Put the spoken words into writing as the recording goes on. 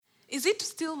Is it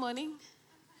still morning?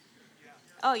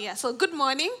 Oh, yeah. So good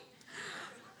morning.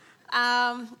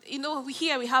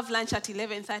 Here we have lunch at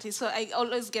 11:30, so I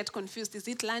always get confused. Is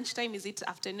it lunchtime? Is it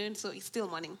afternoon? So it's still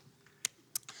morning.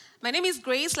 My name is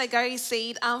Grace, like Gary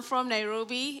said. I'm from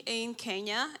Nairobi in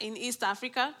Kenya, in East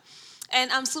Africa.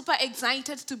 And I'm super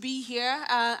excited to be here.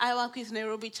 I work with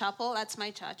Nairobi Chapel. That's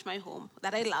my church, my home,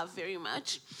 that I love very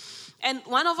much. And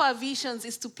one of our visions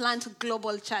is to plant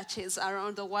global churches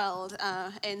around the world.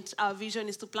 And our vision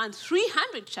is to plant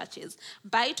 300 churches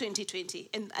by 2020.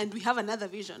 And we have another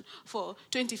vision for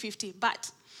 2050. But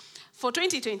for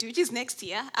 2020, which is next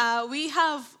year, we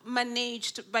have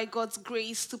managed, by God's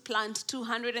grace, to plant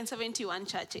 271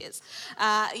 churches.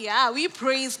 We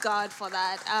praise God for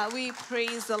that. We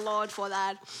praise the Lord for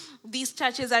that. These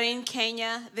churches are in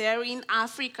Kenya, they're in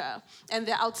Africa, and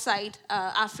they're outside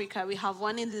Africa. We have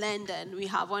one in London, we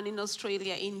have one in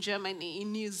Australia, in Germany,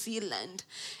 in New Zealand,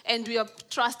 and we are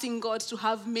trusting God to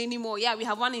have many more. Yeah, we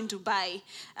have one in Dubai.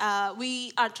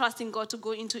 We are trusting God to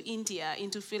go into India,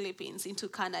 into Philippines, into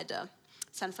Canada.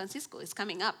 San Francisco is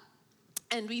coming up.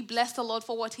 And we bless the Lord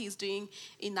for what He's doing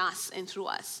in us and through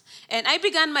us. And I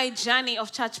began my journey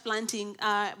of church planting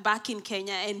back in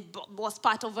Kenya and was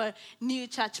part of a new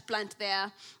church plant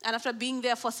there. And after being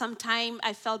there for some time,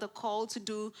 I felt the call to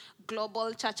do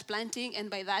global church planting. And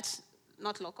by that,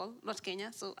 not local, not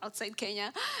Kenya, so outside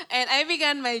Kenya. And I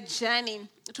began my journey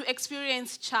to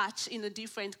experience church in a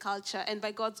different culture. And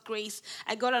by God's grace,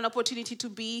 I got an opportunity to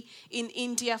be in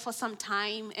India for some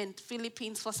time and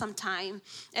Philippines for some time.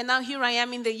 And now here I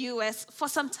am in the US for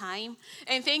some time.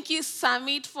 And thank you,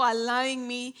 Summit, for allowing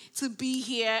me to be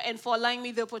here and for allowing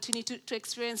me the opportunity to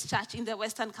experience church in the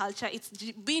Western culture. It's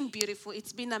been beautiful.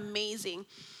 It's been amazing.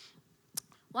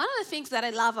 One of the things that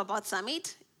I love about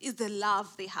Summit is the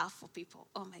love they have for people.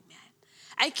 Oh, my man.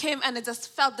 I came and I just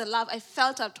felt the love. I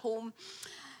felt at home.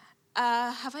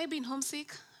 Have I been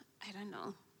homesick? I don't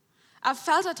know. I've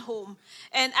felt at home.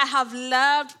 And I have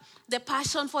loved the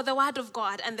passion for the Word of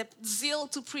God and the zeal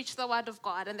to preach the Word of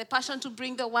God and the passion to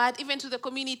bring the Word even to the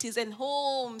communities and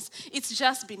homes. It's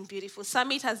just been beautiful.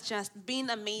 Summit has just been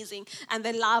amazing. And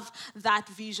I love that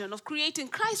vision of creating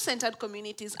Christ-centered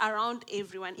communities around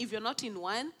everyone. If you're not in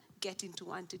one, get into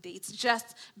one today. It's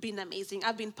just been amazing.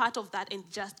 I've been part of that and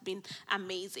just been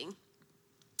amazing.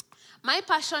 My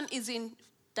passion is in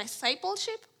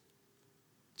discipleship,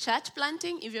 church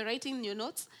planting, if you're writing your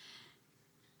notes,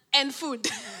 and food.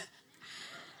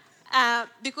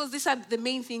 Because these are the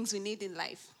main things we need in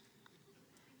life.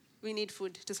 We need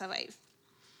food to survive.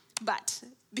 But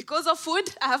because of food,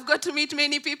 I have got to meet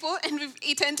many people and we've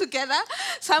eaten together.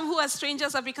 Some who are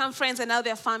strangers have become friends and now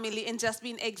they're family, and just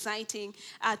been exciting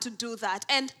to do that.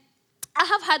 And I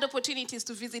have had opportunities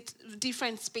to visit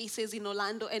different spaces in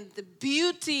Orlando, and the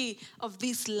beauty of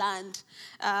this land,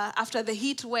 after the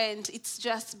heat went, it's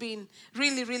just been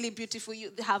really, really beautiful.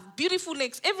 They have beautiful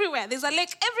lakes everywhere. There's a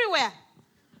lake everywhere.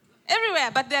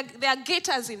 Everywhere, but there are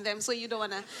gators in them, so you don't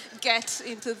want to get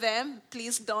into them.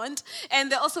 Please don't. And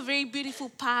they're also very beautiful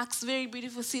parks, very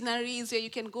beautiful sceneries where you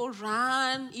can go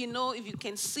run, if you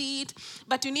can see it.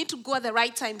 But you need to go at the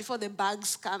right time before the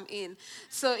bugs come in.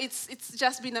 So it's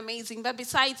just been amazing. But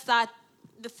besides that,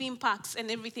 the theme parks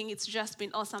and everything, it's just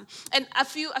been awesome. And a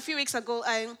few weeks ago,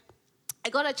 I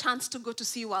got a chance to go to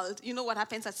SeaWorld. You know what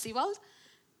happens at SeaWorld?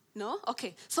 No?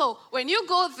 Okay. So when you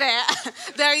go there,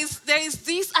 there is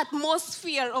this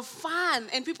atmosphere of fun,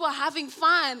 and people are having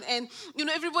fun, and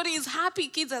everybody is happy.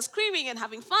 Kids are screaming and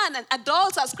having fun, and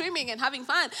adults are screaming and having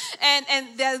fun.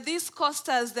 And there are these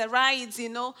coasters, the rides,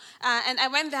 and I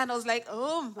went there and I was like,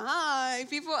 oh my,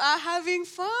 people are having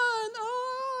fun.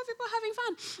 Oh, people are having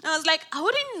fun. And I was like, I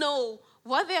wouldn't know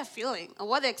what they're feeling or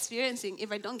what they're experiencing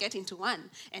if I don't get into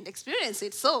one and experience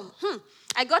it. So,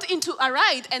 I got into a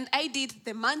ride and I did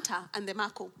the Manta and the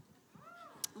Mako.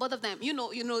 Both of them, you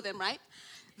know them, right?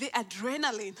 The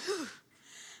adrenaline,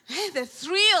 the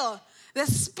thrill, the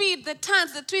speed, the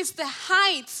turns, the twists, the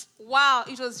heights. Wow,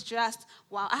 it was just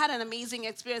wow. I had an amazing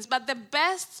experience, but the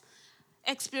best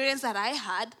experience that I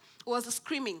had was the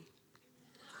screaming.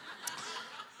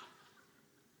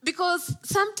 Because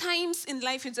sometimes in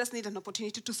life you just need an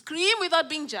opportunity to scream without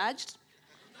being judged.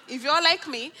 If you're like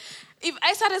me, if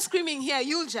I started screaming here,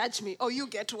 you'll judge me or you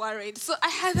get worried. So I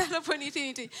had that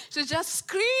opportunity to just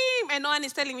scream, and no one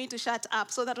is telling me to shut up.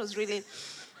 So that was really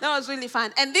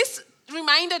fun. And this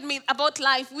reminded me about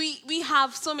life. We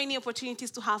have so many opportunities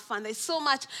to have fun. There's so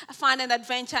much fun and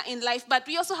adventure in life, but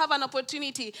we also have an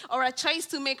opportunity or a choice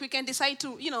to make. We can decide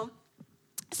to,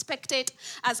 spectate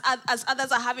as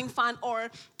others are having fun,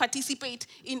 or participate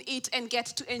in it and get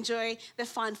to enjoy the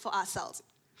fun for ourselves.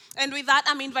 And with that,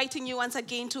 I'm inviting you once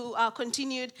again to our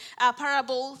continued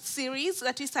parable series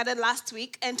that we started last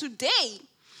week. And today,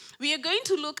 we are going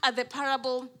to look at the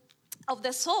parable of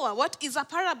the sower. What is a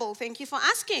parable? Thank you for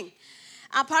asking.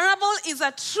 A parable is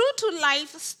a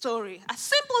true-to-life story, a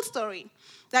simple story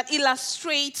that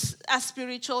illustrates a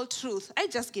spiritual truth. I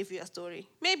just gave you a story.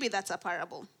 Maybe that's a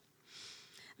parable.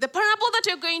 The parable that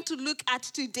you're going to look at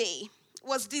today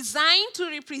was designed to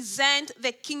represent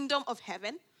the kingdom of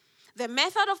heaven, the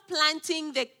method of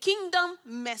planting the kingdom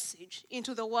message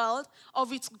into the world,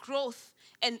 of its growth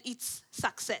and its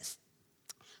success.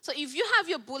 So if you have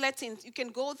your bulletins, you can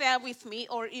go there with me,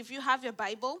 or if you have your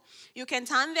Bible, you can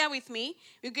turn there with me.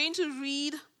 We're going to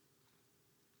read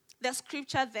the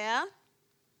scripture there,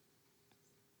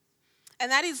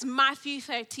 and that is Matthew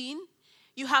 13.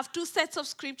 You have two sets of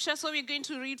scripture, so we're going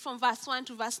to read from verse 1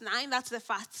 to verse 9. That's the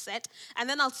first set. And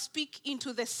then I'll speak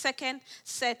into the second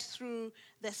set through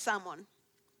the sermon.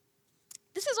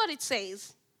 This is what it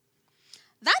says.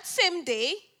 That same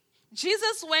day,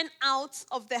 Jesus went out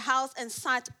of the house and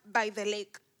sat by the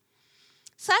lake.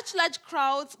 Such large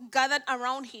crowds gathered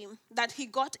around him that he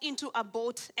got into a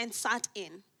boat and sat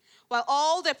in, while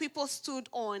all the people stood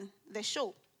on the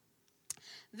shore.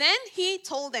 Then he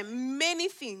told them many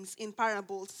things in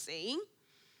parables, saying,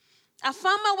 a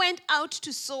farmer went out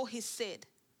to sow his seed.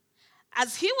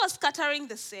 As he was scattering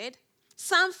the seed,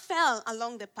 some fell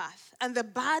along the path, and the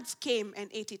birds came and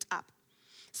ate it up.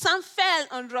 Some fell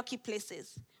on rocky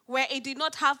places, where it did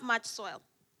not have much soil.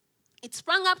 It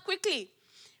sprang up quickly,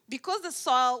 because the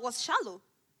soil was shallow.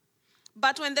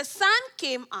 But when the sun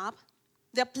came up,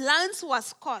 the plants were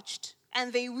scorched,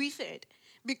 and they withered,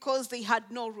 because they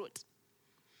had no root.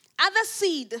 Other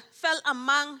seed fell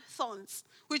among thorns,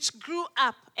 which grew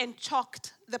up and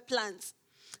choked the plants.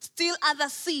 Still other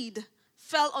seed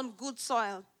fell on good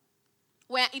soil,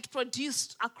 where it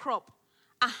produced a crop,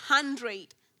 100,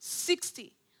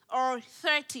 60, or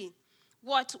 30,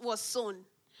 what was sown.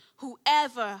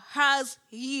 Whoever has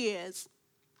ears,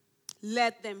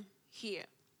 let them hear.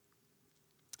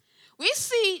 We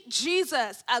see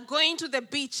Jesus going to the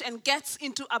beach and gets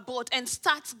into a boat and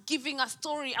starts giving a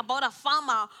story about a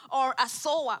farmer or a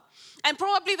sower. And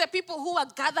probably the people who are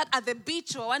gathered at the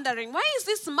beach were wondering, why is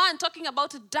this man talking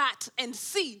about dirt and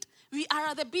seed? We are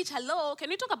at the beach. Hello, can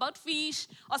we talk about fish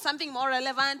or something more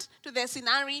relevant to the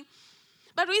scenario?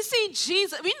 But we see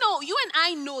Jesus. We know, you and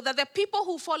I know that the people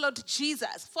who followed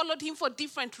Jesus followed him for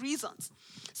different reasons.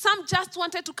 Some just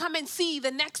wanted to come and see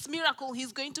the next miracle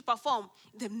he's going to perform,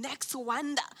 the next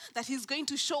wonder that he's going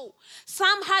to show.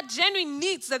 Some had genuine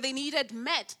needs that they needed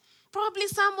met. Probably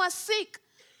some were sick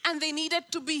and they needed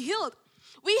to be healed.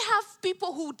 We have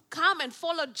people who come and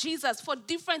follow Jesus for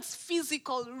different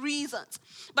physical reasons.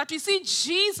 But we see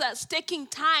Jesus taking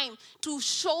time to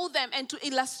show them and to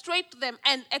illustrate them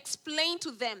and explain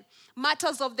to them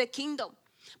matters of the kingdom.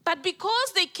 But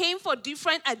because they came for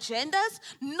different agendas,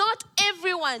 not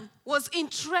everyone was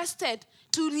interested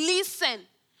to listen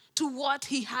to what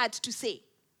he had to say.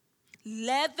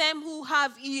 Let them who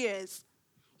have ears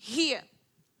hear.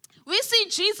 We see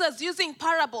Jesus using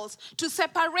parables to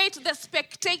separate the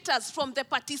spectators from the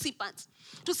participants,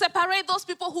 to separate those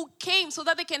people who came so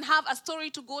that they can have a story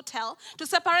to go tell, to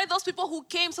separate those people who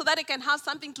came so that they can have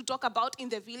something to talk about in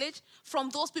the village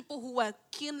from those people who were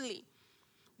keenly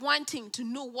wanting to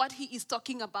know what he is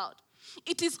talking about.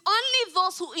 It is only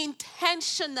those who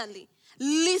intentionally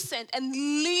listened and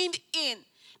leaned in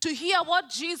to hear what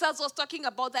Jesus was talking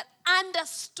about that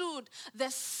understood the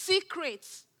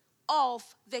secrets of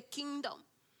the kingdom.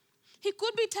 He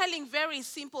could be telling very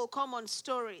simple, common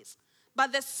stories,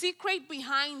 but the secret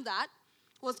behind that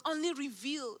was only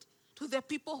revealed to the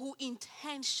people who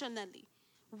intentionally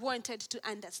wanted to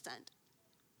understand.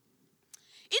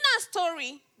 In our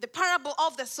story, the parable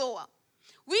of the sower,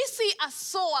 we see a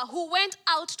sower who went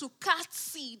out to cast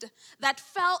seed that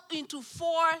fell into 4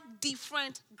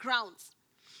 different grounds.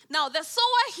 Now, the sower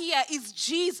here is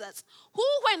Jesus, who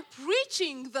when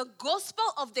preaching the gospel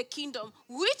of the kingdom,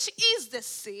 which is the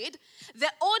seed, the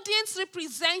audience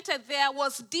represented there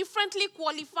was differently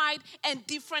qualified and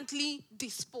differently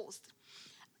disposed.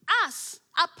 Us,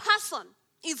 a person,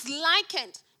 is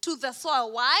likened to the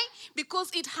soil. Why? Because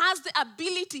it has the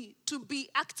ability to be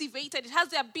activated. It has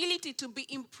the ability to be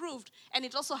improved. And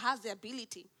it also has the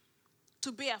ability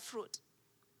to bear fruit.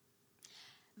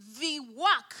 The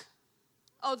work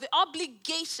or the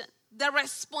obligation, the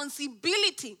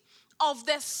responsibility of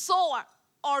the sower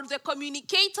or the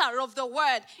communicator of the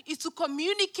word is to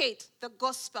communicate the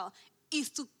gospel,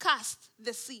 is to cast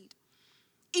the seed.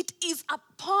 It is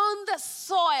upon the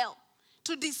soil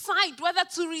to decide whether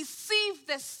to receive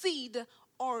the seed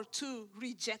or to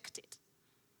reject it.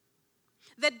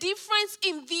 the difference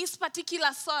in these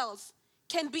particular soils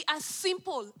can be as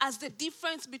simple as the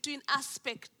difference between a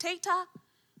spectator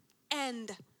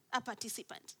and a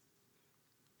participant.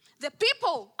 The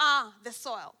people are the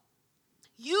soil.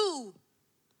 You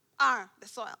are the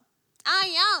soil.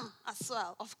 I am a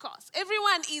soil, of course.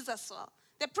 Everyone is a soil.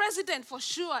 The president for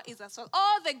sure is a soil.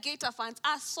 All the Gator fans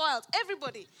are soils.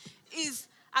 Everybody is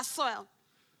a soil.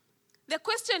 The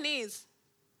question is,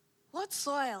 what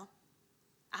soil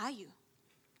are you?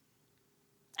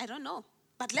 I don't know,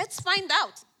 but let's find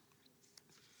out.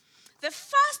 The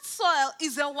first soil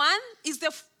is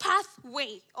the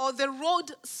pathway or the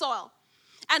road soil.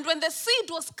 And when the seed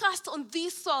was cast on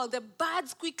this soil, the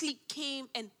birds quickly came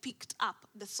and picked up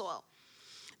the soil.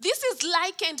 This is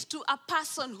likened to a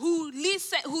person who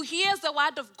hears the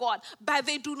word of God, but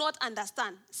they do not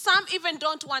understand. Some even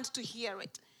don't want to hear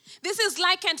it. This is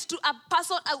likened to a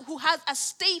person who has a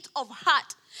state of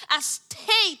heart, a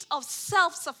state of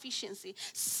self-sufficiency,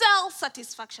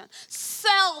 self-satisfaction,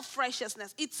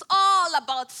 self-righteousness. It's all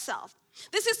about self.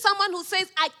 This is someone who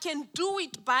says, I can do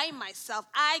it by myself.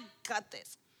 I got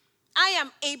this. I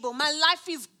am able. My life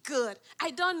is good.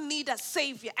 I don't need a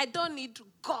savior. I don't need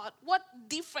God. What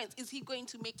difference is he going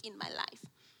to make in my life?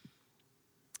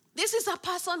 This is a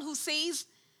person who says,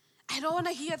 I don't want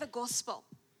to hear the gospel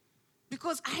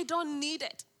because I don't need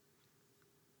it.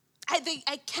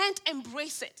 I can't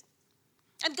embrace it.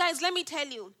 And guys, let me tell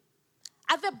you,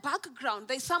 at the background,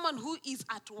 there's someone who is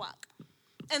at work,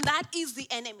 and that is the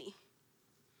enemy.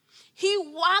 He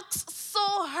works so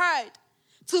hard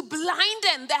to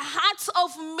blinden the hearts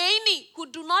of many who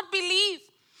do not believe,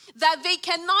 that they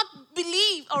cannot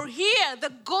believe or hear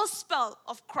the gospel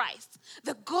of Christ,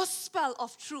 the gospel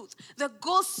of truth, the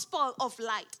gospel of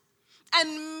light.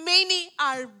 And many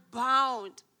are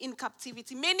bound in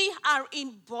captivity. Many are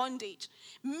in bondage.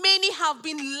 Many have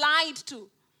been lied to.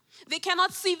 They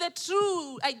cannot see the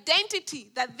true identity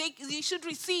that they should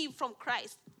receive from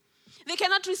Christ. They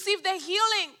cannot receive the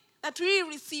healing that we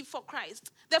receive for Christ,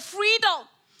 the freedom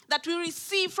that we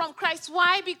receive from Christ.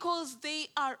 Why? Because they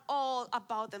are all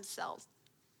about themselves.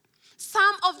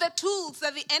 Some of the tools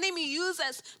that the enemy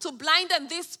uses to blinden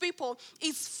these people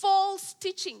is false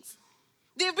teachings.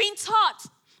 They've been taught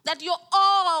that you're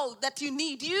all that you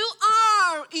need. You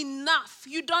are enough.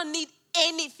 You don't need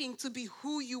anything to be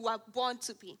who you are born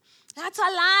to be. That's a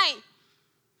lie.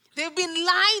 They've been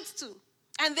lied to,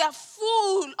 and they're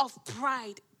full of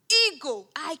pride, ego.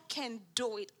 I can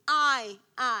do it. I.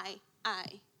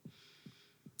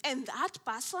 And that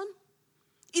person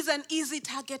is an easy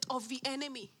target of the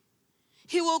enemy.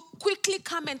 He will quickly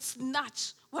come and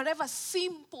snatch whatever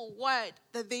simple word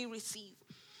that they receive,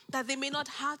 that they may not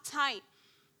have time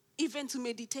even to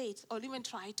meditate or even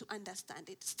try to understand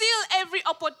it. Still, every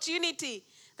opportunity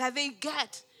that they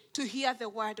get to hear the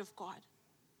word of God.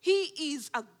 He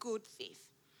is a good thief.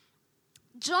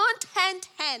 John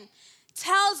 10:10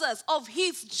 tells us of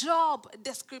his job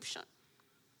description.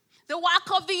 The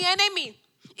work of the enemy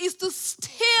is to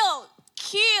steal,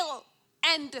 kill,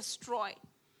 and destroy.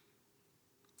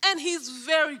 And he's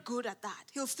very good at that.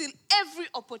 He'll steal every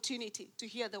opportunity to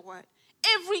hear the word,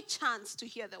 every chance to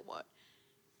hear the word.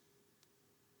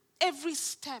 Every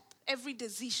step, every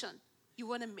decision you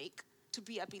want to make to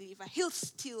be a believer, he'll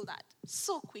steal that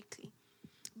so quickly.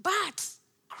 But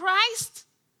Christ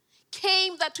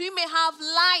came that we may have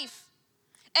life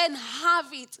and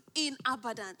have it in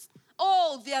abundance.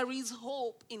 Oh, there is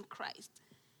hope in Christ.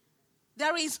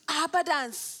 There is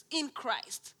abundance in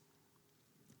Christ.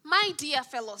 My dear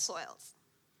fellow soils,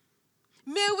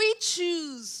 may we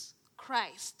choose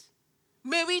Christ.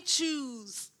 May we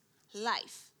choose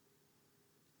life.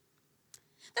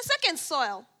 The second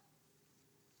soil,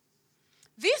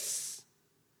 this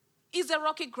is a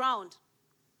rocky ground.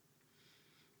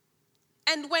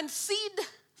 And when seed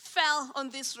fell on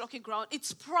this rocky ground, it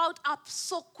sprouted up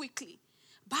so quickly.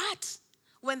 But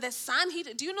when the sun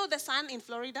hit, do you know the sun in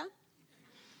Florida?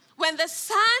 When the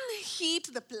sun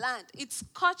hit the plant, it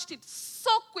scorched it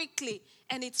so quickly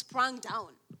and it sprang down.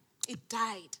 It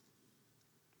died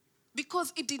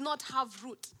because it did not have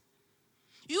root.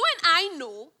 You and I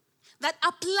know that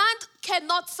a plant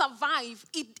cannot survive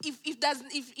if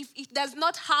it does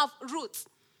not have roots,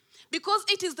 because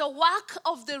it is the work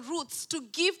of the roots to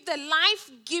give the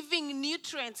life-giving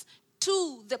nutrients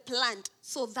to the plant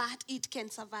so that it can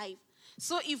survive.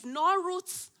 So if no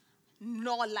roots,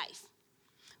 no life.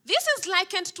 This is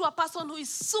likened to a person who is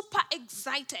super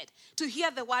excited to hear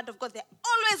the word of God. They're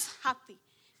always happy,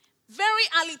 very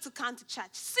early to come to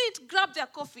church. Sit, grab their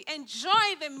coffee,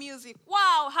 enjoy the music.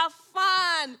 Wow, have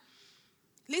fun.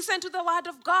 Listen to the word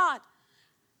of God.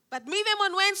 But meet them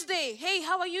on Wednesday. Hey,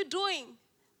 how are you doing?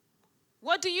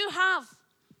 What do you have?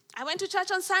 I went to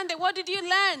church on Sunday. What did you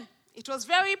learn? It was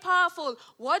very powerful.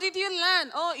 What did you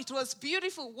learn? Oh, it was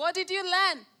beautiful. What did you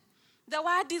learn? The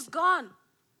word is gone.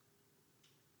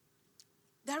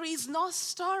 There is no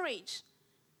storage.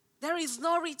 There is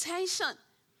no retention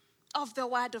of the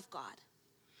word of God.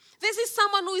 This is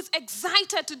someone who is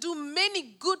excited to do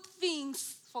many good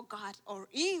things for God or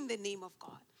in the name of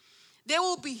God. They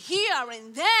will be here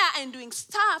and there and doing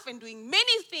stuff and doing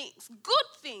many things,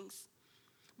 good things,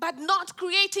 but not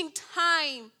creating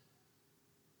time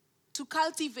to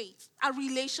cultivate a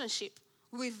relationship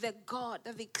with the God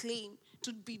that they claim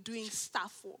to be doing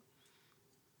stuff for.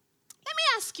 Let me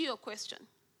ask you a question.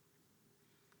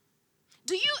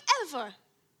 Do you ever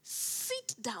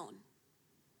sit down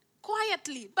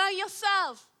quietly by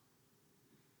yourself,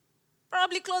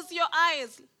 probably close your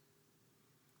eyes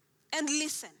and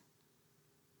listen?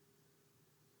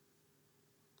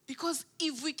 Because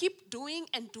if we keep doing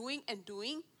and doing and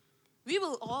doing, we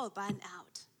will all burn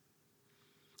out.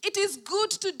 It is good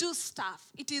to do stuff.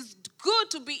 It is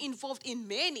good to be involved in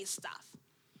many stuff.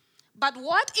 But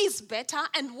what is better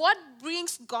and what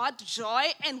brings God joy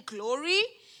and glory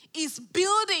is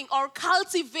building or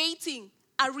cultivating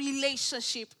a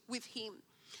relationship with Him.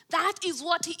 That is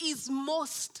what He is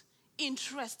most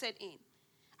interested in,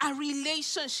 a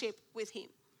relationship with Him.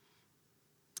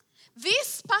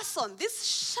 This person, this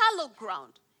shallow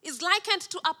ground, is likened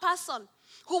to a person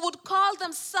who would call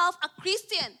themselves a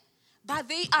Christian, but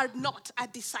they are not a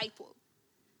disciple.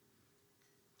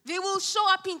 They will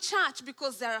show up in church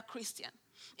because they're a Christian.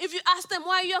 If you ask them,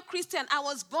 why are you a Christian? I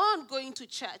was born going to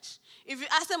church. If you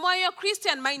ask them, why are you a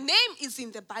Christian? My name is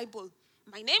in the Bible.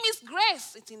 My name is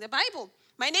Grace. It's in the Bible.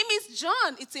 My name is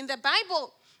John. It's in the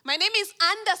Bible. My name is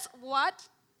What?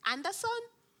 Anderson?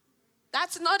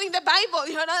 That's not in the Bible.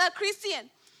 You're not a Christian.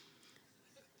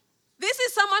 This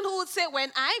is someone who would say,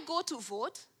 when I go to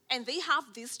vote, and they have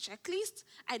this checklist,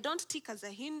 I don't tick as a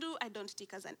Hindu, I don't tick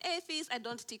as an atheist, I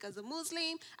don't tick as a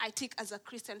Muslim, I tick as a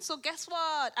Christian. So guess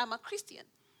what? I'm a Christian.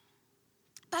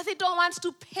 But they don't want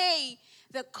to pay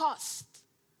the cost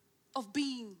of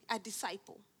being a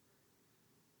disciple.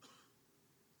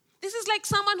 This is like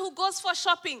someone who goes for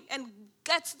shopping and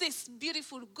gets this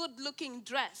beautiful, good-looking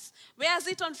dress, wears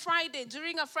it on Friday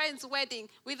during a friend's wedding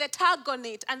with a tag on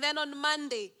it, and then on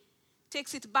Monday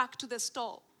takes it back to the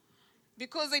store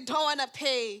because they don't want to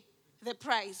pay the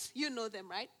price. You know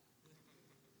them, right?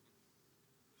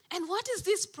 And what is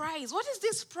this price? What is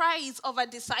this price of a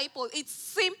disciple? It's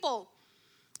simple.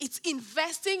 It's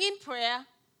investing in prayer,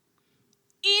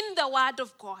 in the Word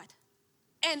of God,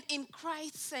 and in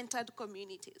Christ-centered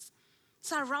communities.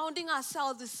 Surrounding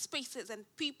ourselves with spaces and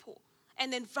people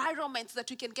and environments that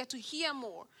we can get to hear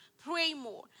more, pray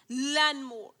more, learn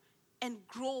more, and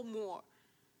grow more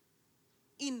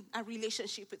in a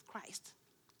relationship with Christ.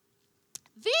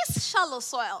 This shallow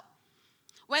soil,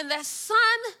 when the sun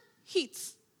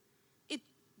hits, it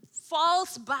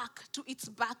falls back to its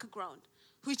background,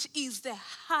 which is the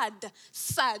hard,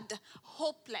 sad,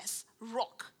 hopeless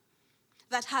rock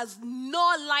that has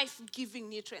no life-giving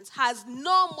nutrients, has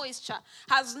no moisture,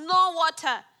 has no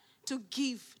water to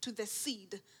give to the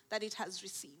seed that it has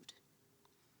received.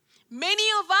 Many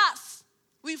of us,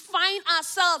 we find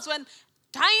ourselves when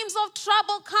times of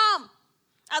trouble come,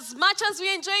 as much as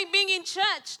we enjoy being in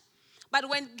church, but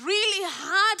when really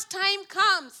hard time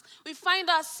comes, we find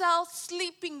ourselves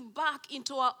slipping back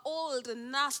into our old,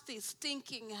 nasty,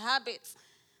 stinking habits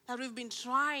that we've been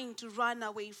trying to run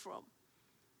away from.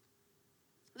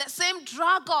 The same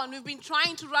dragon we've been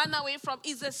trying to run away from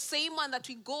is the same one that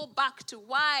we go back to.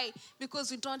 Why? Because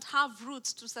we don't have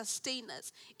roots to sustain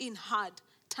us in hard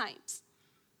times.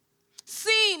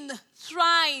 Sin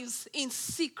thrives in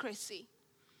secrecy.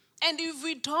 And if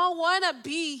we don't want to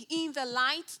be in the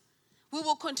light, we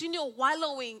will continue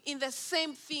wallowing in the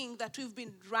same thing that we've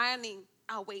been running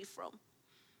away from.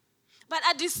 But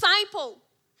a disciple,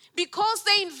 because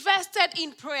they invested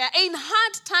in prayer, in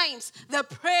hard times, the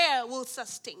prayer will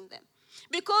sustain them.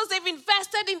 Because they've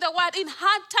invested in the word, in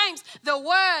hard times, the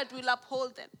word will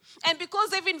uphold them. And because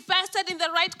they've invested in the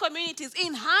right communities,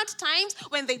 in hard times,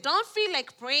 when they don't feel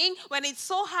like praying, when it's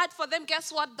so hard for them,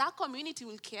 guess what? That community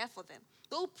will care for them.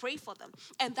 They'll pray for them.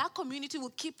 And that community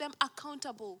will keep them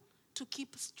accountable to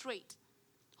keep straight.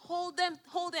 Hold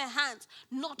their hands,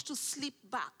 not to slip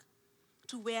back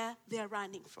to where they're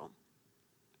running from.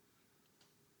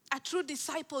 A true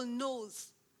disciple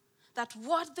knows that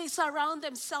what they surround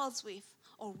themselves with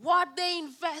or what they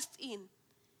invest in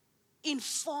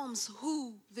informs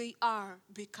who they are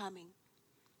becoming.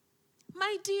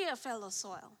 My dear fellow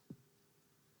soil,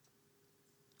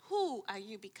 who are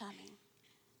you becoming?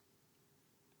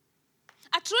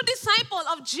 A true disciple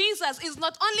of Jesus is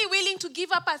not only willing to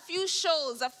give up a few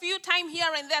shows, a few time here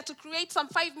and there to create some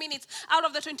 5 minutes out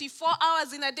of the 24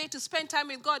 hours in a day to spend time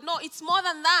with God. No, it's more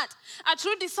than that. A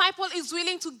true disciple is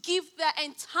willing to give their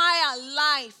entire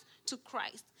life to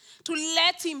Christ, to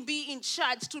let him be in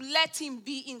charge, to let him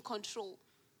be in control.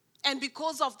 And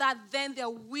because of that, then they're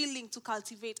willing to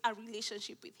cultivate a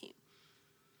relationship with him.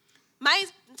 My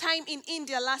time in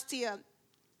India last year,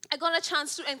 I got a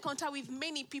chance to encounter with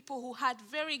many people who had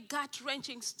very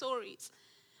gut-wrenching stories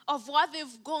of what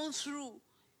they've gone through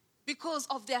because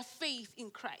of their faith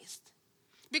in Christ.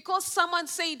 Because someone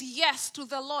said yes to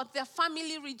the Lord, their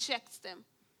family rejects them.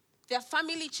 Their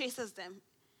family chases them.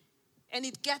 And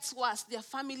it gets worse. Their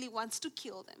family wants to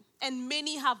kill them. And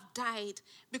many have died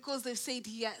because they said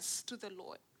yes to the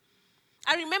Lord.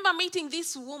 I remember meeting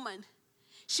this woman.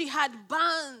 She had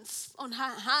burns on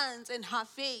her hands and her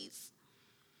face.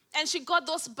 And she got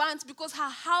those burns because her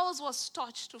house was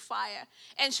touched to fire.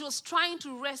 And she was trying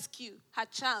to rescue her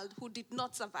child who did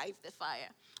not survive the fire.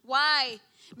 Why?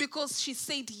 Because she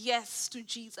said yes to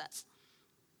Jesus.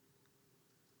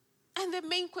 And the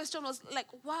main question was like,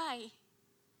 why?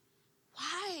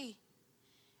 Why?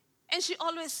 And she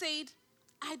always said,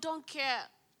 I don't care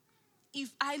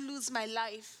if I lose my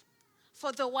life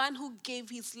for the one who gave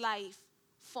his life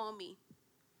for me.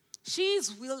 She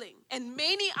is willing, and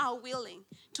many are willing,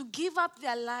 to give up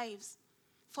their lives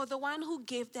for the one who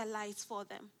gave their lives for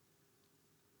them.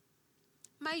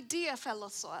 My dear fellow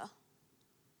soil,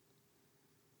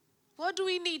 what do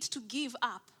we need to give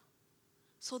up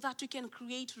so that we can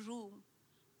create room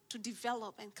to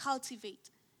develop and cultivate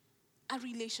a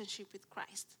relationship with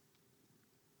Christ?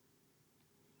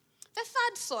 The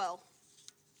third soil.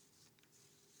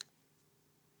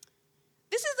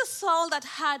 This is the soil that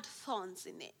had thorns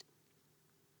in it.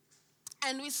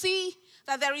 And we see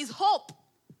that there is hope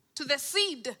to the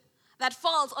seed that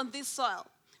falls on this soil.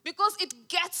 Because it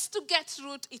gets to get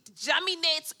root, it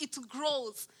germinates, it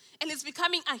grows. And it's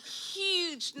becoming a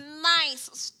huge, nice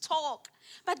stalk.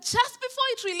 But just before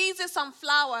it releases some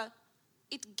flower,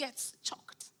 it gets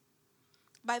choked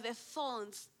by the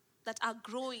thorns that are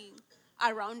growing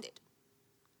around it.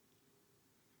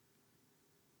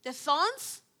 The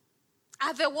thorns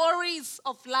are the worries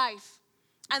of life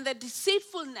and the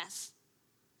deceitfulness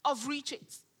of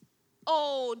riches.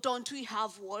 Oh, don't we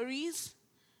have worries?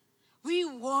 We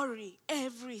worry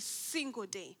every single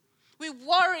day. We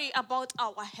worry about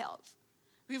our health.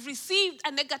 We've received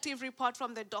a negative report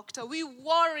from the doctor. We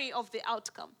worry of the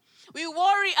outcome. We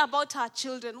worry about our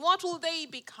children. What will they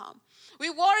become? We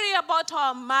worry about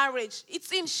our marriage.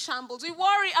 It's in shambles. We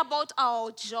worry about our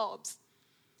jobs.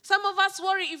 Some of us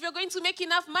worry if we're going to make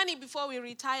enough money before we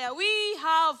retire. We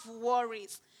have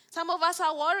worries. Some of us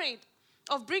are worried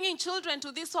of bringing children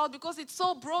to this world because it's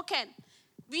so broken.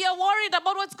 We are worried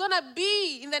about what's going to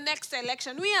be in the next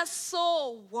election. We are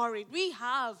so worried. We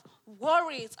have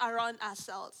worries around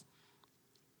ourselves.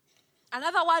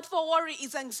 Another word for worry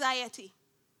is anxiety.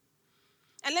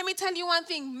 And let me tell you one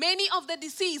thing. Many of the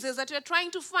diseases that we're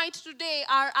trying to fight today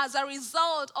are as a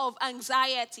result of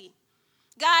anxiety.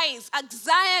 Guys,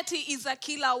 anxiety is a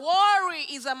killer. Worry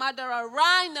is a murderer.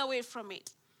 Run away from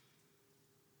it.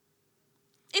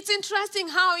 It's interesting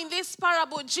how in this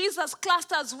parable, Jesus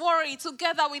clusters worry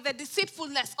together with the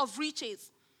deceitfulness of riches.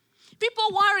 People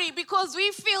worry because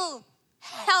we feel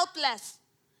helpless.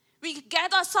 We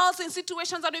get ourselves in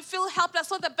situations that we feel helpless,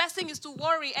 so the best thing is to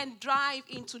worry and drive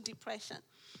into depression.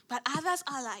 But others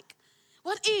are like,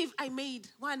 what if I made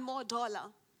 $1 more?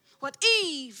 What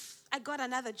if I got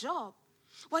another job?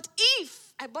 What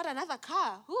if I bought another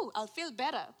car? Ooh, I'll feel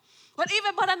better. What if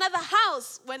I bought another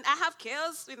house? When I have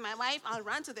chaos with my wife, I'll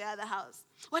run to the other house.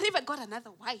 What if I got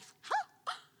another wife?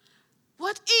 Huh?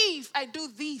 What if I do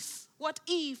this? What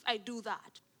if I do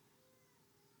that?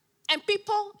 And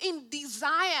people in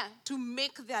desire to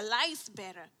make their lives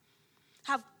better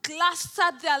have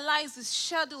clustered their lives with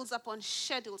schedules upon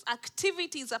schedules,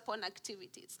 activities upon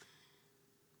activities.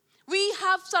 We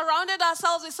have surrounded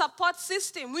ourselves with support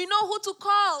system. We know who to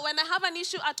call. When I have an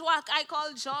issue at work, I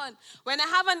call John. When I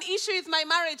have an issue with my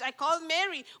marriage, I call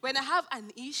Mary. When I have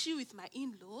an issue with my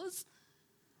in-laws,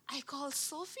 I call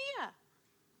Sophia.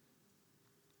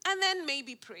 And then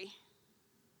maybe pray.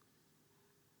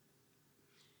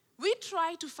 We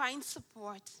try to find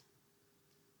support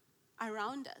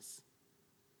around us,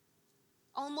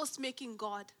 almost making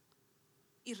God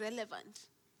irrelevant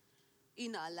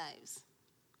in our lives.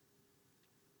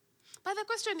 But the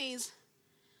question is,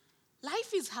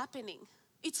 life is happening.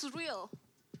 It's real.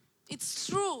 It's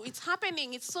true. It's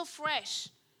happening. It's so fresh.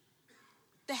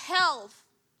 The health,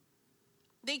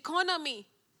 the economy,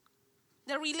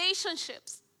 the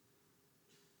relationships.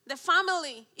 the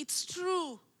family, it's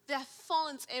true. There are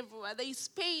thorns everywhere. There is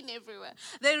pain everywhere.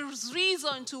 There is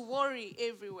reason to worry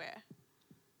everywhere.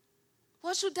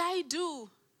 What should I do?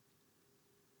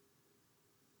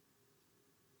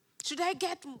 Should I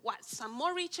get what? Some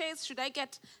more riches? Should I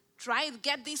get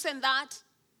this and that?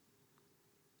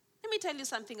 Let me tell you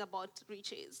something about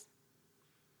riches.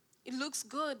 It looks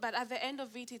good, but at the end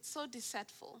of it, it's so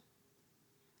deceitful.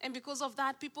 And because of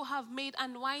that, people have made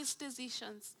unwise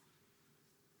decisions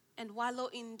and wallow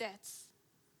in debts.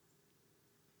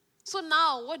 So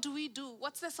now, what do we do?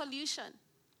 What's the solution?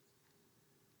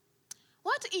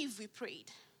 What if we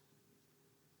prayed?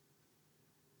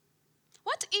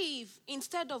 What if,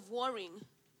 instead of worrying,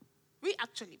 we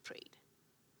actually prayed?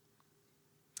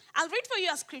 I'll read for you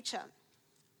a scripture.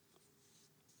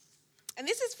 And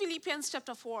this is Philippians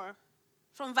chapter 4,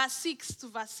 from verse 6 to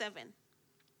verse 7.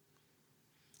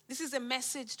 This is a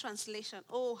Message translation.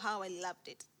 Oh, how I loved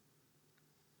it.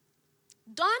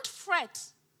 Don't fret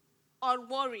or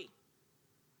worry.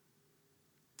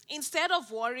 Instead of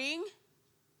worrying,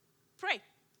 pray.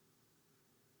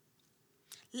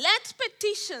 Let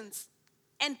petitions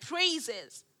and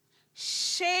praises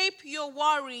shape your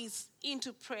worries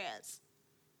into prayers,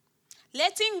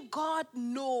 letting God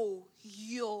know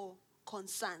your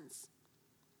concerns.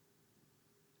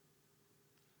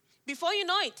 Before you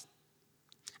know it,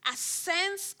 a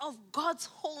sense of God's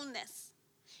wholeness,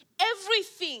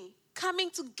 everything coming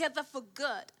together for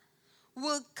good,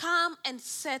 will come and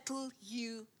settle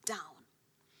you down.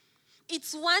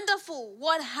 It's wonderful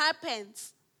what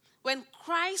happens when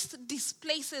Christ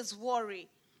displaces worry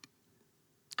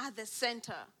at the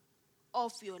center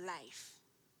of your life.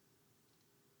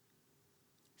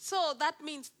 So that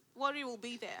means worry will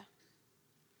be there.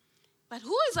 But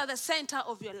who is at the center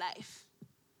of your life?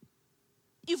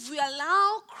 If we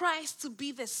allow Christ to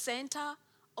be the center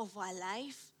of our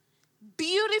life,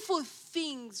 beautiful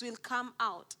things will come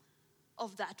out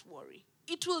of that worry.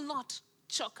 It will not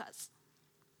choke us.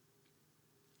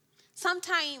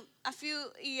 Sometime a few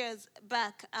years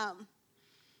back,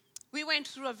 we went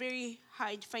through a very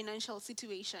hard financial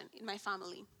situation in my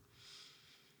family.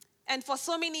 And for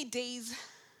so many days,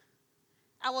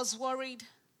 I was worried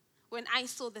when I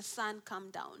saw the sun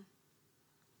come down.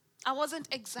 I wasn't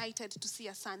excited to see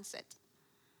a sunset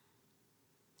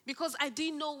because I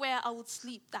didn't know where I would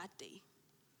sleep that day.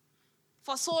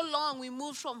 For so long, we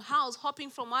moved from house, hopping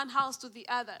from one house to the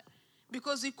other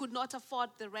because we could not afford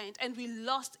the rent, and we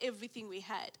lost everything we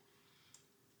had.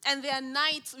 And there are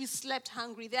nights we slept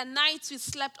hungry. There are nights we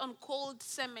slept on cold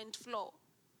cement floor.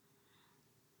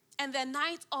 And there are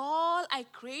nights all I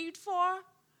craved for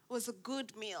was a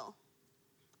good meal.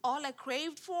 All I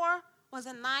craved for was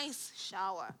a nice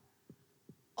shower.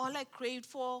 All I craved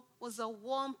for was a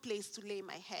warm place to lay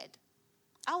my head.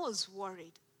 I was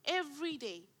worried every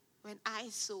day when I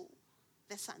saw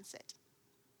the sunset.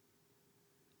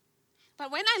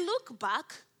 But when I look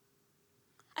back,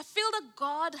 I feel that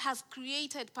God has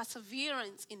created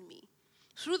perseverance in me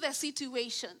through the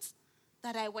situations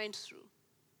that I went through.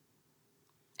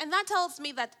 And that tells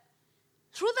me that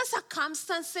through the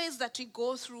circumstances that we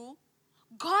go through,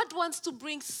 God wants to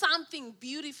bring something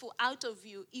beautiful out of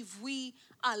you if we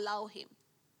allow him.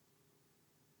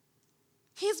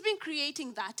 He's been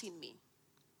creating that in me.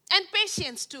 And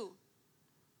patience too.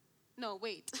 No,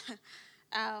 wait.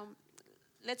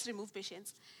 Let's remove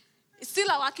patience. It's still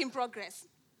a work in progress.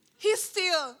 He's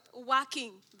still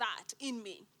working that in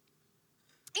me.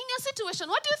 In your situation,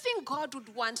 what do you think God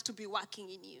would want to be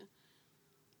working in you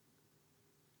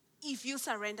if you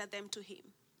surrender them to him?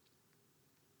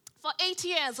 For 8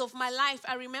 years of my life,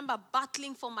 I remember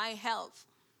battling for my health.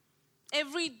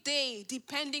 Every day,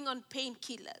 depending on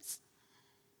painkillers.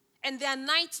 And there are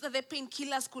nights that the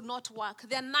painkillers could not work.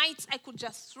 There are nights I could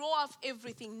just throw off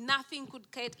everything. Nothing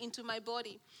could get into my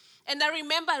body. And I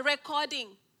remember recording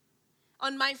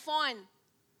on my phone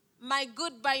my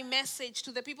goodbye message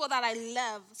to the people that I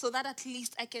love so that at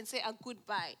least I can say a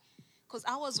goodbye. Because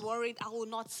I was worried I will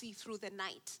not see through the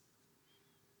night.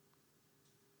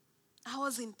 I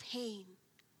was in pain.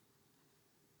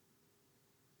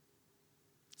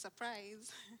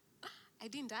 Surprise. I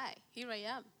didn't die. Here I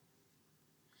am.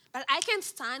 But I can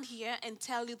stand here and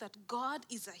tell you that God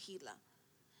is a healer.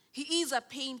 He is a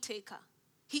pain taker.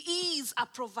 He is a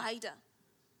provider.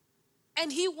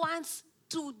 And he wants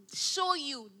to show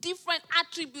you different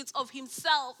attributes of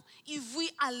himself if we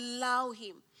allow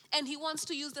him. And he wants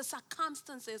to use the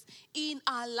circumstances in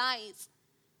our lives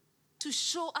to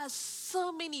show us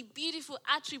so many beautiful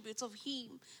attributes of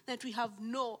him that we have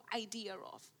no idea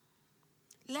of.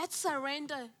 Let's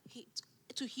surrender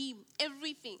to him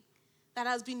everything that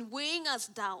has been weighing us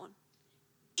down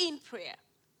in prayer.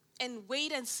 and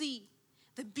wait and see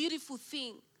the beautiful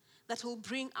thing that will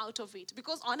bring out of it.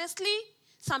 Because honestly,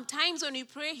 sometimes when we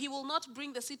pray, he will not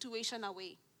bring the situation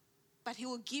away, but he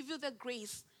will give you the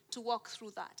grace to walk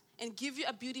through that and give you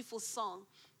a beautiful song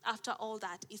after all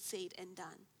that is said and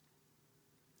done.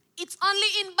 It's only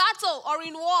in battle or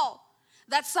in war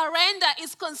that surrender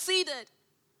is considered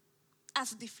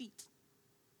as defeat.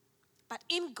 But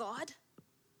in God,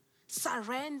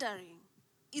 surrendering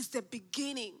is the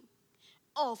beginning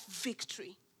of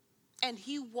victory. And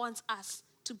he wants us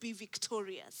to be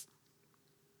victorious.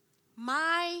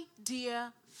 My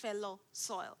dear fellow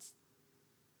soils,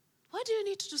 what do you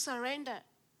need to surrender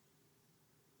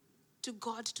to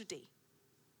God today,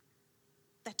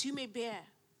 that you may bear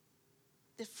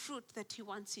the fruit that he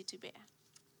wants you to bear?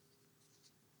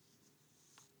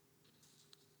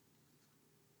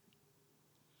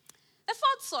 The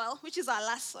fourth soil, which is our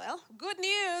last soil, good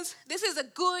news, this is a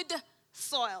good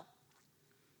soil.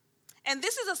 And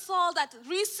this is a soil that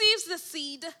receives the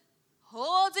seed,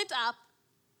 holds it up,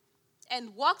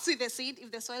 and walks with the seed,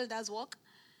 if the soil does walk,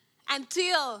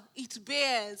 until it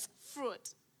bears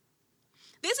fruit.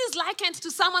 This is likened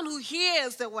to someone who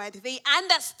hears the word, they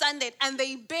understand it, and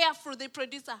they bear fruit. They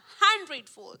produce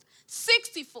 100-fold,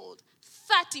 60-fold,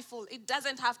 30-fold. It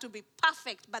doesn't have to be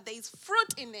perfect, but there is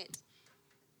fruit in it.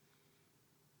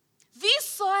 This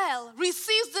soil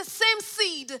receives the same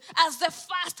seed as the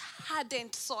first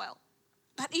hardened soil,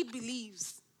 but it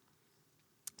believes.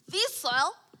 This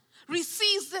soil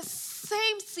receives the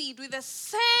same seed with the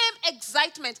same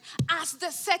excitement as the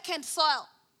second soil.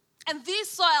 And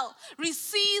this soil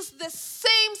receives the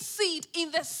same seed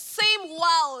in the same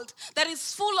world that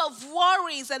is full of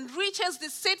worries and reaches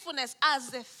deceitfulness as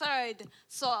the third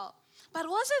soil. But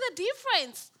what's the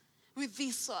difference with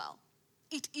this soil?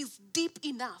 It is deep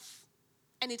enough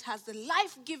and it has the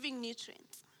life-giving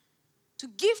nutrients to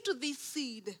give to this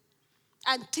seed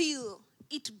until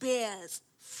it bears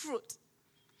fruit.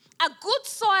 A good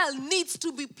soil needs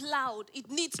to be plowed. It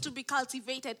needs to be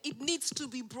cultivated. It needs to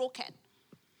be broken.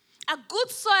 A good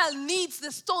soil needs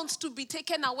the stones to be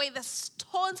taken away. The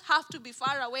stones have to be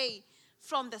far away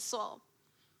from the soil.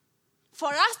 For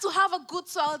us to have a good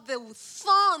soil, the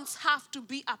thorns have to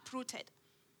be uprooted.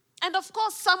 And of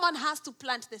course, someone has to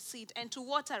plant the seed and to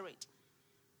water it.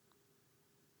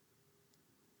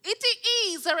 It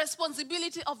is a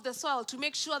responsibility of the soil to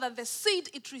make sure that the seed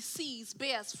it receives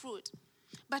bears fruit.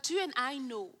 But you and I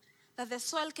know that the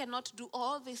soil cannot do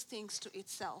all these things to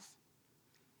itself.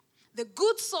 The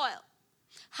good soil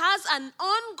has an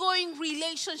ongoing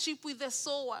relationship with the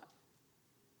sower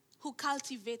who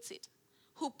cultivates it,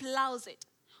 who plows it,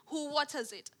 who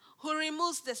waters it, who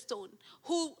removes the stone,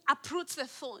 who uproots the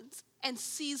thorns and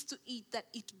sees to it that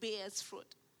it bears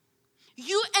fruit.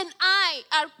 You and I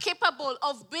are capable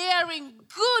of bearing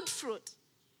good fruit,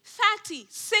 30,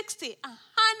 60,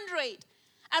 100,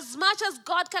 as much as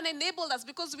God can enable us,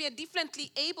 because we are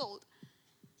differently abled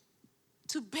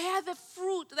to bear the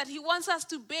fruit that he wants us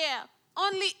to bear,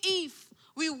 only if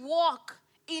we walk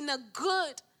in a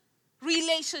good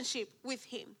relationship with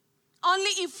him.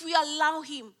 Only if we allow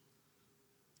him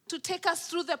to take us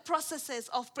through the processes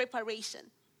of preparation.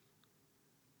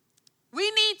 We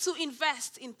need to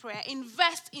invest in prayer,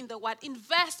 invest in the word,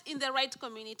 invest in the right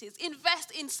communities,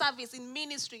 invest in service, in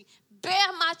ministry,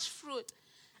 bear much fruit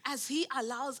as he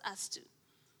allows us to.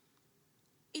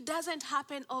 It doesn't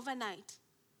happen overnight.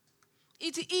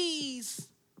 It is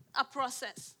a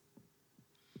process.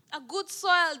 A good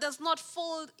soil does not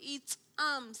fold its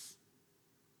arms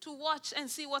to watch and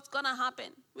see what's going to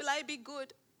happen. Will I be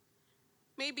good?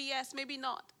 Maybe yes, maybe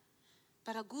not.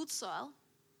 But a good soil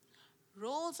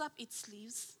rolls up its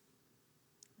sleeves,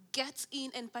 gets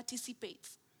in and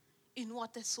participates in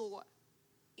what the sower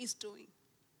is doing.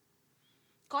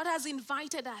 God has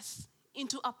invited us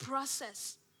into a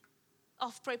process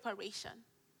of preparation.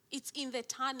 It's in the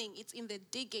turning, it's in the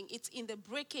digging, it's in the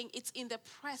breaking, it's in the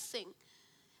pressing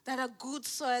that a good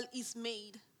soil is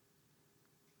made.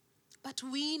 But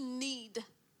we need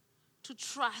to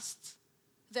trust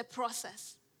the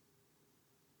process.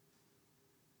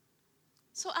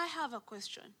 So I have a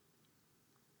question.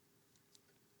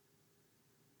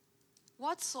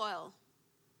 What soil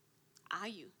are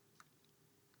you?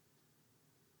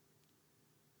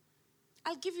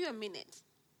 I'll give you a minute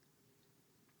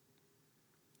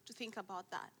to think about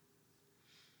that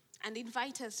and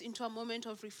invite us into a moment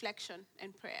of reflection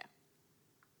and prayer.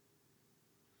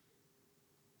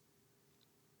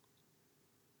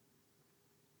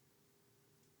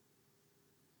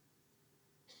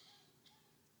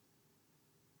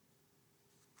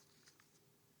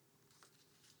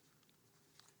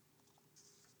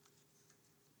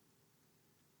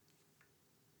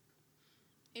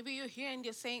 Maybe you're here and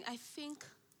you're saying, I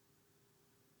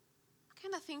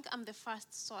kind of think I'm the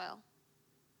first soil.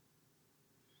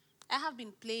 I have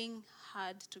been playing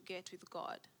hard to get with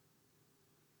God.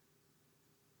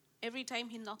 Every time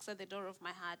he knocks at the door of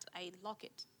my heart, I lock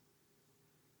it.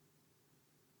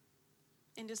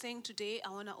 And you're saying, today, I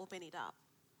want to open it up.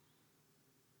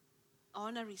 I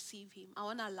want to receive him. I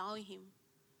want to allow him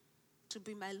to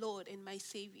be my Lord and my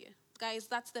Savior. Guys,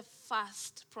 that's the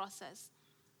first process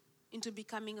into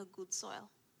becoming a good soil.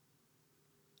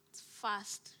 It's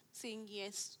first saying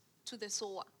yes to the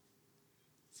sower.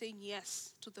 Saying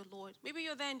yes to the Lord. Maybe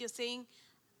you're there and you're saying,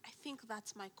 I think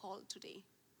that's my call today.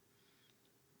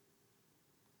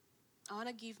 I want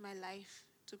to give my life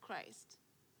to Christ.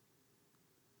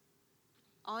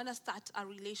 I want to start a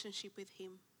relationship with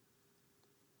him.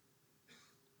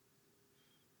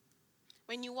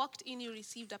 When you walked in, you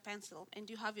received a pencil and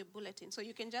you have your bulletin. So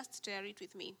you can just share it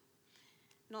with me.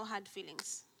 No hard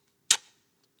feelings.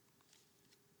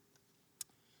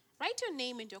 Write your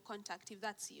name and your contact if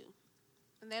that's you.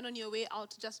 And then on your way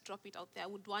out, just drop it out there. I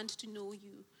would want to know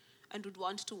you and would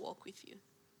want to walk with you.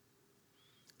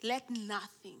 Let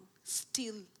nothing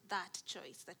steal that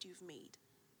choice that you've made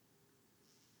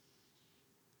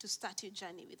to start your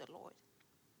journey with the Lord.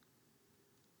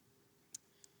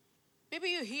 Maybe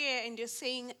you're here and you're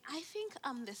saying, I think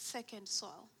I'm the second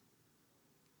soil.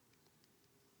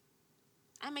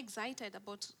 I'm excited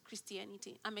about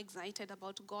Christianity. I'm excited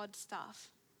about God's stuff.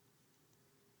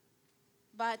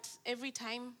 But every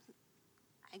time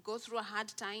I go through a hard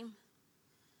time,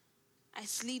 I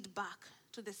slid back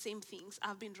to the same things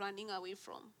I've been running away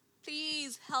from.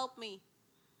 Please help me.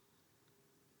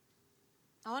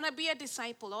 I want to be a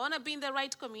disciple. I want to be in the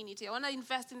right community. I want to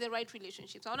invest in the right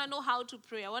relationships. I want to know how to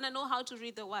pray. I want to know how to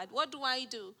read the word. What do? I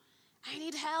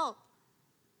need help.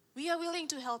 We are willing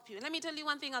to help you. Let me tell you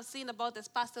one thing I've seen about the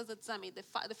pastors at Summit,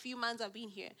 the few months I've been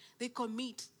here. They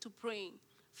commit to praying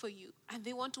for you, and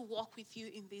they want to walk with you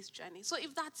in this journey. So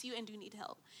if that's you and you need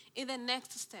help, in the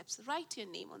next steps, write your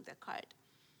name on the card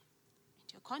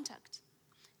and your contact.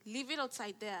 Leave it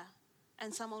outside there,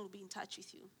 and someone will be in touch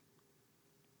with you.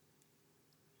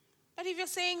 But if you're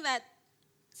saying that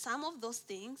some of those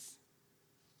things,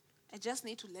 I just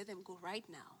need to let them go right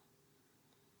now,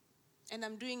 and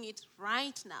I'm doing it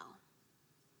right now,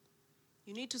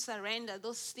 you need to surrender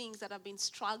those things that have been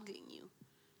struggling you,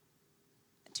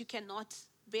 that you cannot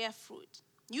bear fruit.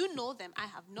 You know them. I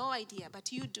have no idea,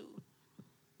 but you do.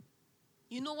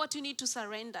 You know what you need to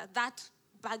surrender, that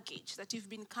baggage that you've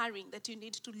been carrying, that you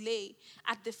need to lay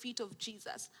at the feet of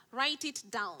Jesus. Write it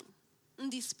down on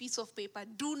this piece of paper.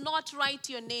 Do not write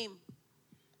your name.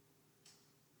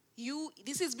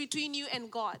 This is between you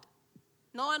and God.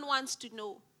 No one wants to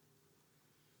know.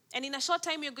 And in a short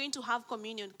time, you're going to have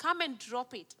communion. Come and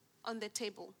drop it on the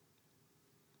table.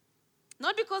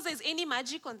 Not because there's any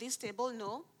magic on this table,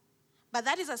 no. But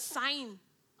that is a sign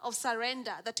of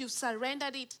surrender, that you've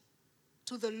surrendered it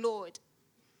to the Lord.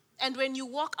 And when you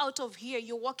walk out of here,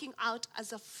 you're walking out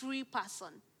as a free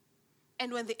person.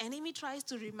 And when the enemy tries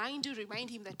to remind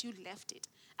him that you left it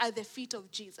at the feet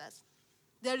of Jesus.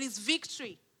 There is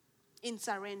victory in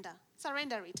surrender.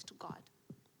 Surrender it to God.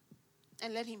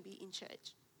 And let him be in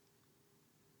charge.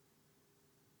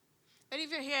 But if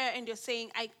you're here and you're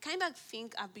saying, I kind of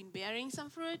think I've been bearing some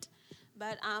fruit,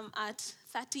 but I'm at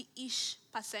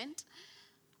 30-ish%,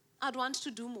 I'd want to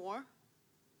do more.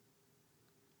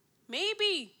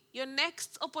 Maybe your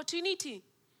next opportunity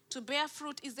to bear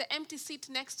fruit is the empty seat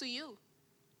next to you.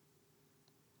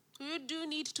 Who you do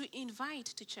need to invite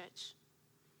to church?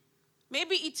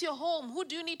 Maybe it's your home. Who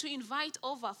do you need to invite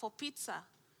over for pizza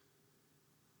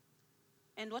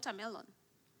and watermelon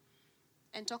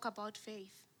and talk about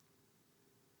faith?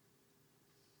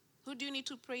 Who do you need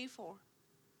to pray for?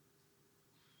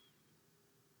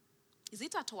 Is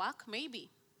it at work? Maybe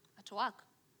at work.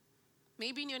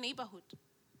 Maybe in your neighborhood.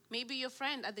 Maybe your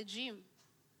friend at the gym.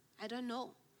 I don't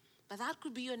know. But that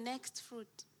could be your next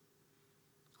fruit.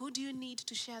 Who do you need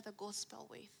to share the gospel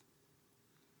with?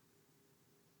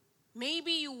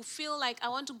 Maybe you feel like, I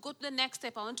want to go to the next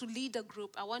step. I want to lead a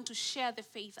group. I want to share the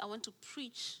faith. I want to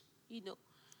preach,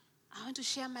 I want to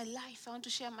share my life. I want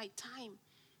to share my time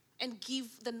and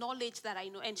give the knowledge that I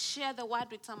know and share the word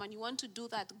with someone. You want to do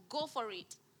that, go for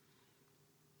it.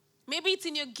 Maybe it's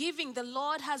in your giving. The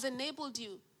Lord has enabled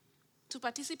you to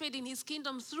participate in his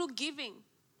kingdom through giving.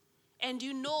 And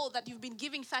you know that you've been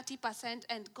giving 30%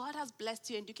 and God has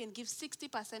blessed you and you can give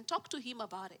 60%. Talk to him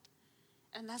about it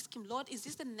and ask him, Lord, is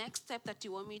this the next step that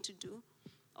you want me to do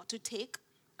or to take?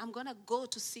 I'm going to go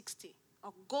to 60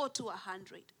 or go to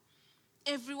 100.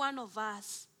 Every one of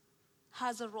us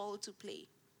has a role to play.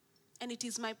 And it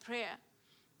is my prayer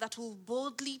that will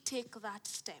boldly take that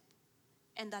step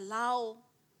and allow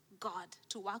God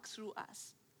to work through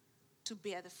us to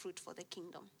bear the fruit for the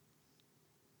kingdom.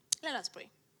 Let us pray.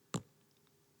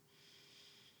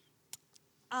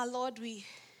 Our Lord, we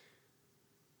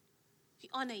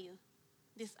honor you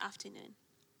this afternoon.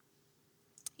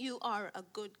 You are a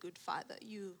good, good Father.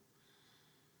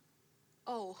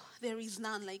 There is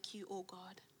none like you, oh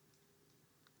God.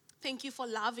 Thank you for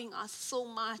loving us so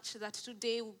much that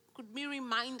today we could be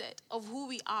reminded of who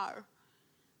we are,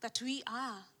 that we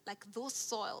are like those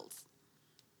soils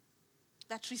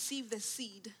that receive the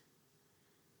seed.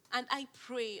 And I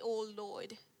pray, oh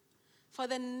Lord, for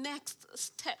the next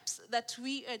steps that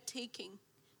we are taking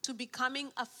to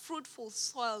becoming a fruitful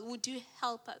soil. Would you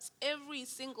help us every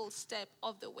single step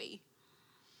of the way?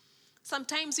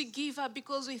 Sometimes we give up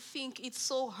because we think it's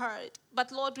so hard.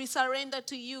 But Lord, we surrender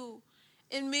to you.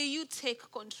 And may you take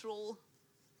control.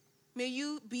 May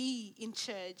you be in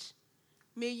charge.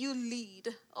 May you lead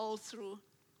all through.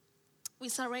 We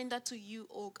surrender to you,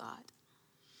 oh God.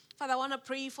 Father, I want to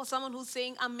pray for someone who's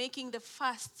saying, I'm making the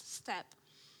first step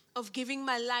of giving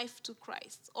my life to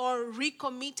Christ or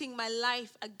recommitting my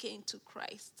life again to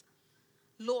Christ.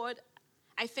 Lord,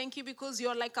 I thank you because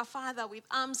you're like a father with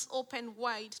arms open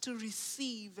wide to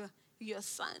receive your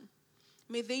son.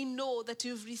 May they know that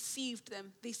you've received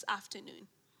them this afternoon.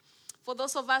 For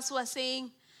those of us who are saying,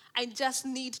 I just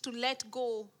need to let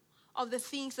go of the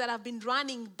things that I've been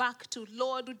running back to,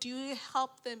 Lord, would you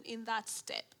help them in that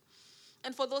step?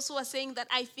 And for those who are saying that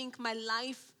I think my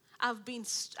life, I've been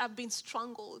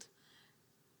strangled.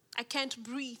 I can't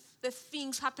breathe. The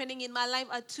things happening in my life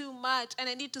are too much and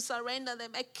I need to surrender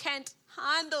them. I can't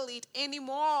handle it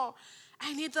anymore.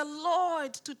 I need the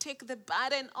Lord to take the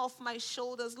burden off my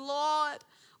shoulders. Lord,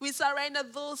 we surrender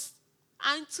those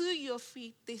unto your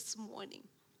feet this morning.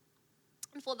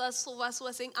 And for those of us who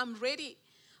are saying, I'm ready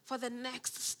for the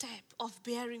next step of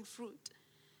bearing fruit,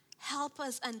 help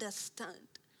us understand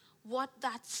what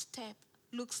that step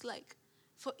looks like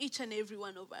for each and every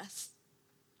one of us.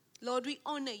 Lord, we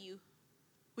honor you,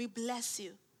 we bless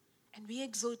you, and we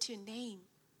exalt your name.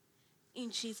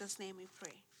 In Jesus' name we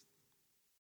pray.